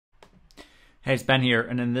Hey, it's Ben here,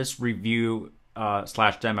 and in this review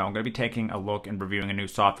slash demo, I'm going to be taking a look and reviewing a new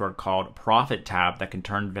software called Profit Tab that can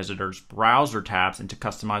turn visitors' browser tabs into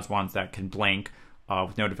customized ones that can blink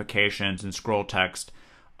with notifications and scroll text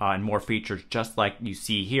and more features, just like you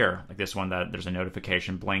see here, like this one that there's a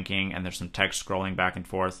notification blinking and there's some text scrolling back and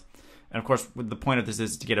forth. And of course, the point of this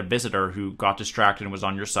is to get a visitor who got distracted and was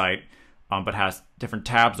on your site but has different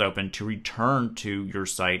tabs open to return to your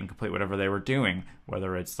site and complete whatever they were doing,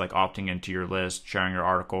 whether it's like opting into your list, sharing your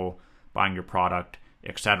article, buying your product,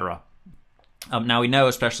 etc. Now we know,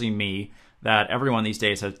 especially me, that everyone these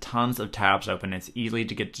days has tons of tabs open. It's easy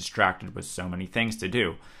to get distracted with so many things to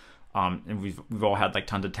do. And we've all had like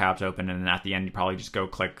tons of tabs open, and then at the end you probably just go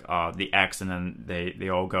click the X, and then they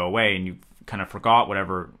all go away, and you kind of forgot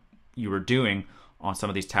whatever you were doing on some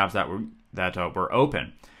of these tabs that were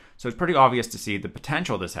open. So it's pretty obvious to see the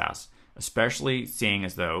potential this has, especially seeing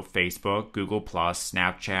as though Facebook, Google+,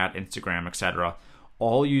 Snapchat, Instagram, etc.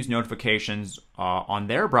 all use notifications on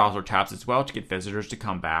their browser tabs as well to get visitors to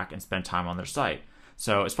come back and spend time on their site.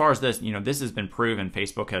 So as far as this, this has been proven.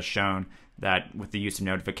 Facebook has shown that with the use of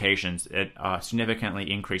notifications, it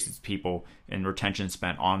significantly increases people in retention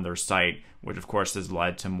spent on their site, which of course has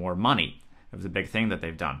led to more money. It was a big thing that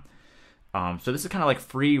they've done. So this is kind of like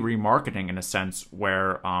free remarketing in a sense,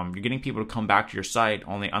 where you're getting people to come back to your site.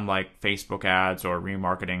 Only unlike Facebook ads or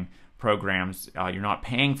remarketing programs, you're not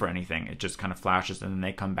paying for anything. It just kind of flashes and then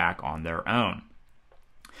they come back on their own.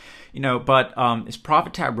 But is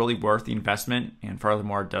Profit Tab really worth the investment? And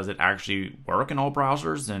furthermore, does it actually work in all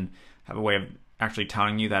browsers and have a way of actually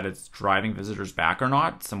telling you that it's driving visitors back or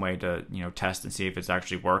not? Some way to test and see if it's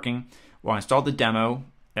actually working. Well, I installed the demo,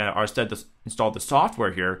 or instead installed the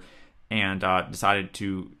software here, and decided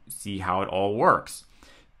to see how it all works.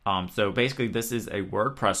 So basically, this is a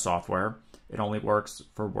WordPress software. It only works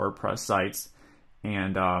for WordPress sites,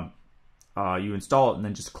 and you install it and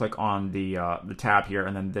then just click on the tab here,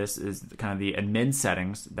 and then this is kind of the admin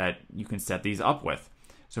settings that you can set these up with.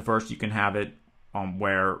 So first, you can have it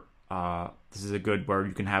where this is a good where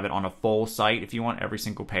you can have it on a full site if you want. Every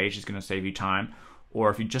single page is going to save you time, or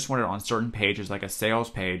if you just want it on certain pages, like a sales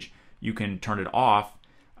page, you can turn it off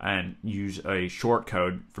and use a short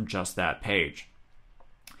code for just that page.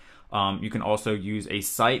 You can also use a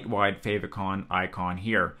site-wide favicon icon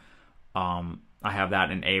here. I have that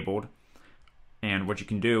enabled. And what you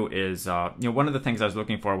can do is, one of the things I was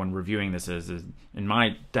looking for when reviewing this is in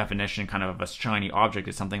my definition, kind of a shiny object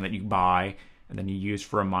is something that you buy and then you use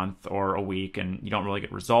for a month or a week, and you don't really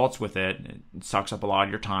get results with it. It sucks up a lot of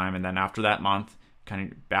your time, and then after that month,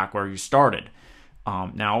 kind of back where you started.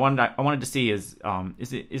 Now, I wanted to see is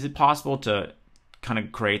it possible to kind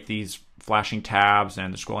of create these flashing tabs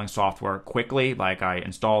and the scrolling software quickly? Like I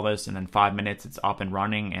install this and then 5 minutes it's up and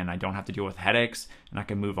running, and I don't have to deal with headaches, and I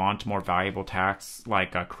can move on to more valuable tasks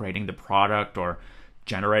like creating the product or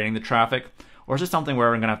generating the traffic? Or is it something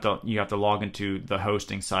where you have to log into the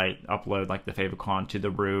hosting site, upload like the favicon to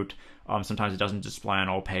the root? Sometimes it doesn't display on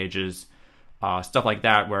all pages. Stuff like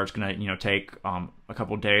that, where it's going to take a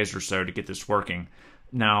couple days or so to get this working.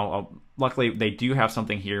 Now, luckily, they do have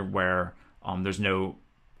something here where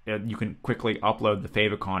you can quickly upload the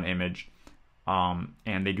favicon image,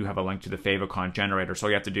 and they do have a link to the favicon generator. So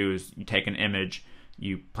all you have to do is you take an image,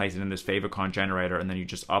 you place it in this favicon generator, and then you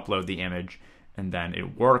just upload the image, and then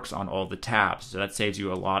it works on all the tabs. So that saves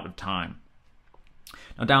you a lot of time.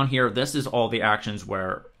 Now down here, this is all the actions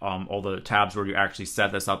where all the tabs where you actually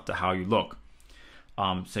set this up to how you look.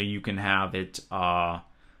 So you can have it,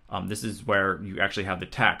 this is where you actually have the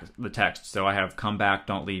text. So I have "come back,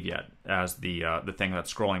 don't leave yet" as the thing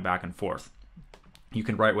that's scrolling back and forth. You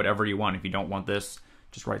can write whatever you want. If you don't want this,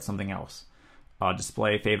 just write something else.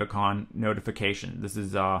 Display favicon notification. This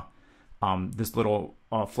is this little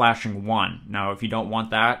flashing 1. Now, if you don't want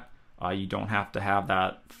that, you don't have to have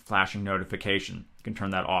that flashing notification. You can turn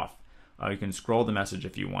that off. You can scroll the message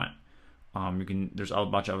if you want. There's a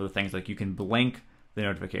bunch of other things, like you can blink the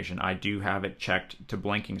notification. I do have it checked to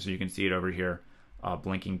blinking, so you can see it over here,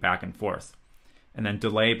 blinking back and forth. And then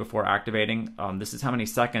delay before activating. This is how many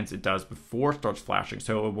seconds it does before it starts flashing.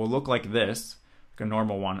 So it will look like this, like a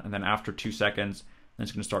normal one, and then after 2 seconds, then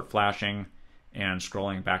it's going to start flashing and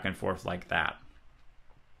scrolling back and forth like that.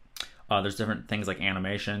 There's different things like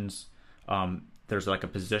animations. There's like a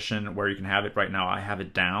position where you can have it. Right now, I have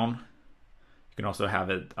it down. You can also have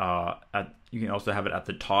it at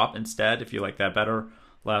the top instead if you like that better.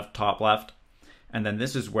 Left, top, left. And then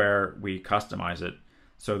this is where we customize it.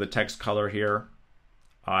 So the text color here,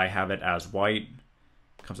 I have it as white.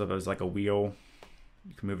 It comes up as like a wheel.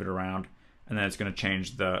 You can move it around. And then it's going to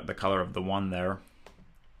change the color of the one there.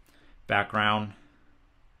 Background.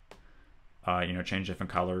 change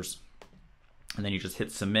different colors, and then you just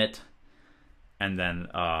hit submit, and then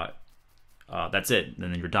that's it. And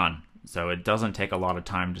then you're done. So it doesn't take a lot of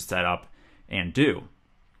time to set up and do.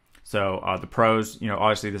 So the pros,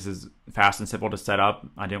 obviously this is fast and simple to set up.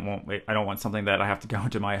 I don't want something that I have to go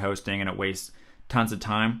into my hosting and it wastes tons of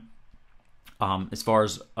time. As far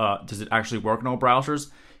as does it actually work in all browsers?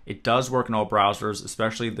 It does work in all browsers,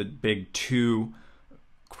 especially the big two,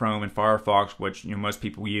 Chrome and Firefox, which most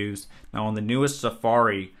people use. Now on the newest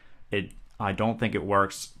Safari, I don't think it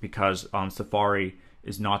works because Safari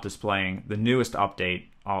is not displaying the newest update.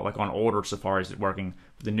 Like on older Safaris, it's working.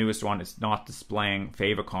 But the newest one is not displaying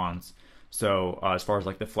favicons. So as far as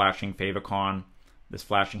like the flashing favicon, this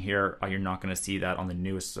flashing here, you're not going to see that on the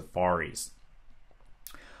newest Safaris.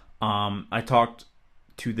 I talked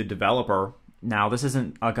to the developer. Now this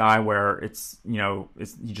isn't a guy where he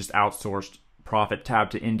just outsourced Prophet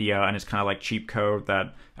Tab to India and it's kind of like cheap code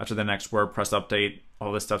that after the next WordPress update,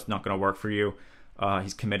 all this stuff's not going to work for you.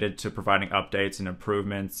 He's committed to providing updates and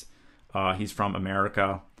improvements. He's from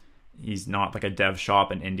America. He's not like a dev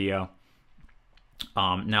shop in India.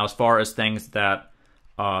 Now, as far as things that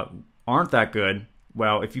aren't that good,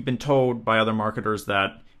 well, if you've been told by other marketers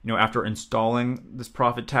that, after installing this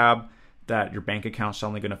Prophet Tab, that your bank account's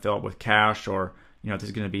suddenly going to fill up with cash, or, this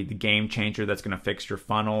is going to be the game changer that's going to fix your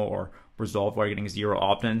funnel or resolve why you're getting 0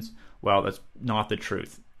 opt-ins, well, that's not the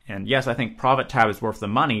truth. And yes, I think Prophet Tab is worth the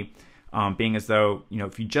money, being as though,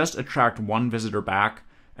 if you just attract one visitor back,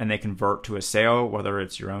 and they convert to a sale, whether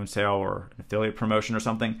it's your own sale or an affiliate promotion or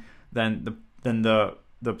something, then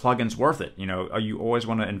the plugin's worth it. You always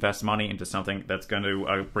want to invest money into something that's going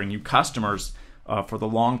to bring you customers for the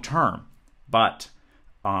long term. But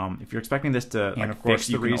if you're expecting this to fix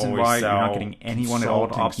the reason why you're not getting anyone at all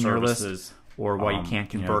to opt in your list, or why you can't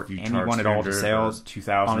convert anyone at all to sales, it's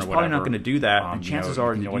probably not going to do that. And chances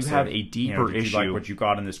are that you have a deeper issue, like what you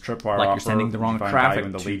got in this tripwire like offer, you're sending the wrong traffic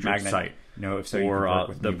in the to lead your magnet site. If so, or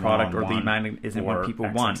the product or lead magnet isn't what people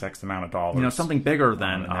want. X amount of dollars. Something bigger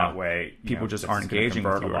than that way. People just aren't engaging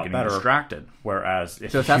with you or getting distracted. Whereas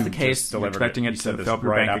if that's the case, you're expecting it to fill up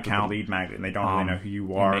your bank account, lead magnet, and they don't really know who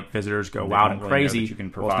you are, make visitors go wild and crazy. You can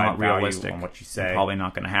provide realistic on what you say. Probably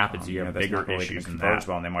not going to happen. So you have bigger issues than that.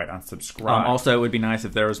 Well, and they might unsubscribe. Also, it would be nice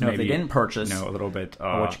if there was maybe if they didn't purchase, a little bit.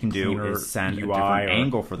 What you can do is send a different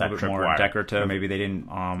angle for that more decorative. Maybe they didn't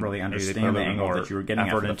really understand the angle that you were getting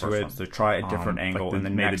effort into it. So try a different angle and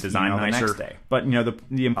then made the design nicer. Next day. But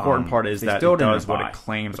the important part is that it does what it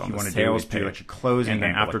claims on the sales page. That you're closing, and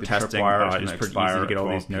then after testing, it's pretty easy to get all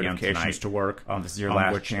these notifications to work. This is your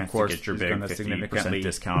last chance to get your big 50%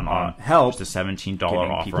 discount on help. Just a $17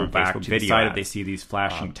 offer back Facebook video. They see these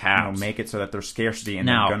flashing tabs. Make it so that there's scarcity, and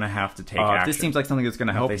they're going to have to take action. This seems like something that's going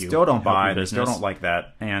to help you. They still don't buy. They still don't like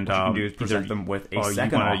that. And what you can do is present them with a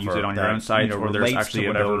second offer. Use it on your own site, or there's actually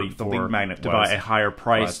ability the lead magnet to buy a higher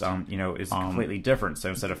price. Is completely different. So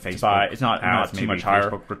instead of Facebook, it's not too much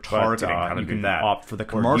higher. Retargeting, you can opt for the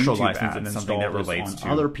commercial license and something that relates to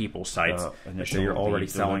other people's sites. So you're already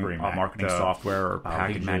selling marketing software or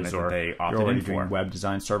packages, or they opted you're already in for doing web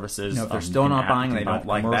design services. If they're still not buying, they don't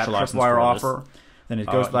like that tripwire offer, then it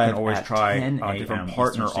goes by and always try different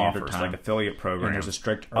partner offers like affiliate programs. And there's a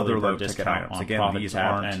strict other low ticket items. Again, these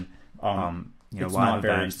aren't it's not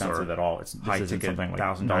very expensive at all. It's high ticket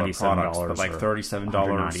 $1,000 products, but like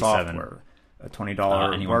 $37 software, a $20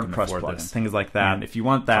 WordPress plugin, things like that. And if you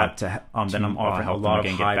want that, then I'm offering a lot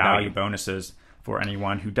of high value bonuses for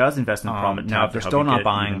anyone who does invest in Prophet Tab. Now, if they're still not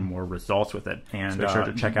buying, more results with it, and be sure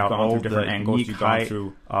to check out all different angles. You've gone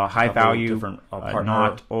through high value,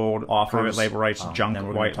 not old private label rights, junk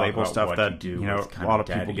white label stuff that a lot of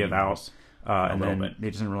people give out, and then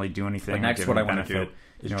it doesn't really do anything. But next, what I want to do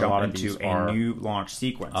is jump into a new launch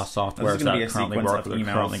sequence. Software that currently works. They're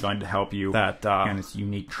currently going to help you, and it's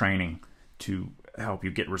unique training to help you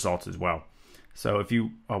get results as well. So if you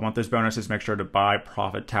want those bonuses, make sure to buy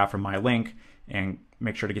Prophet Tab from my link, and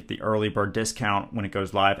make sure to get the early bird discount when it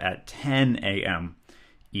goes live at 10 a.m.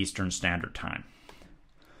 Eastern Standard Time.